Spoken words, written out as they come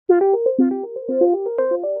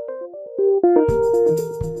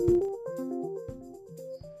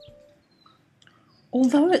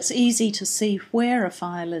Although it's easy to see where a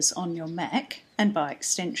file is on your Mac, and by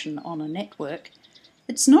extension on a network,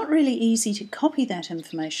 it's not really easy to copy that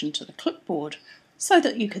information to the clipboard so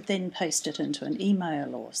that you could then paste it into an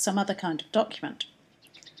email or some other kind of document.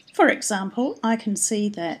 For example, I can see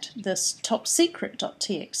that this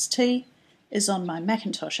topsecret.txt is on my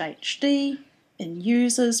Macintosh HD in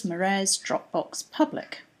Users, Miraz, Dropbox,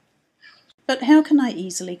 Public. But how can I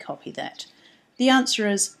easily copy that? The answer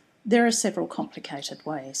is there are several complicated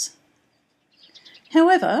ways.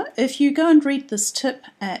 However, if you go and read this tip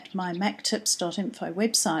at my mactips.info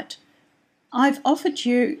website, I've offered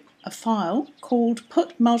you a file called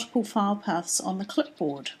Put Multiple File Paths on the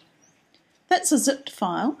Clipboard. That's a zipped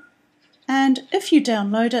file, and if you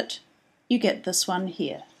download it, you get this one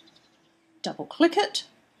here. Double-click it,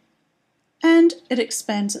 and it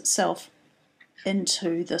expands itself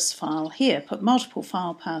into this file here, Put Multiple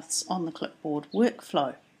File Paths on the Clipboard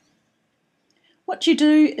workflow. What you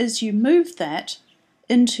do is you move that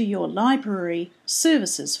into your library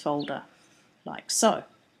services folder, like so.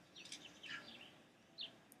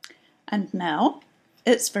 And now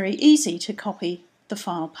it's very easy to copy the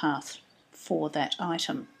file path for that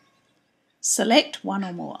item. Select one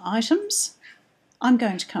or more items. I'm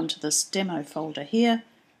going to come to this demo folder here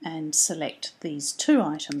and select these 2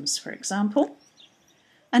 items, for example.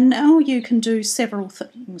 And now you can do several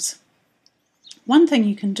things. One thing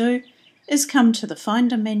you can do is come to the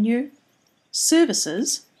Finder menu,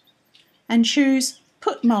 Services, and choose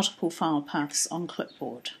Put Multiple File Paths on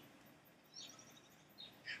Clipboard.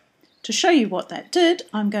 To show you what that did,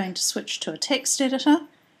 I'm going to switch to a text editor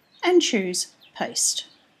and choose Paste.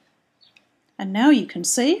 And now you can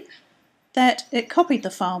see that it copied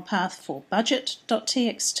the file path for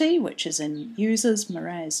budget.txt, which is in Users,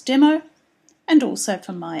 Miraz, Demo, and also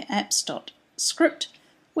for my apps.script,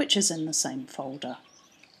 which is in the same folder.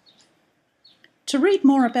 To read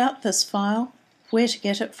more about this file, where to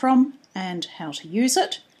get it from, and how to use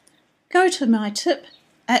it, go to my tip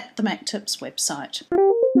at the MacTips website.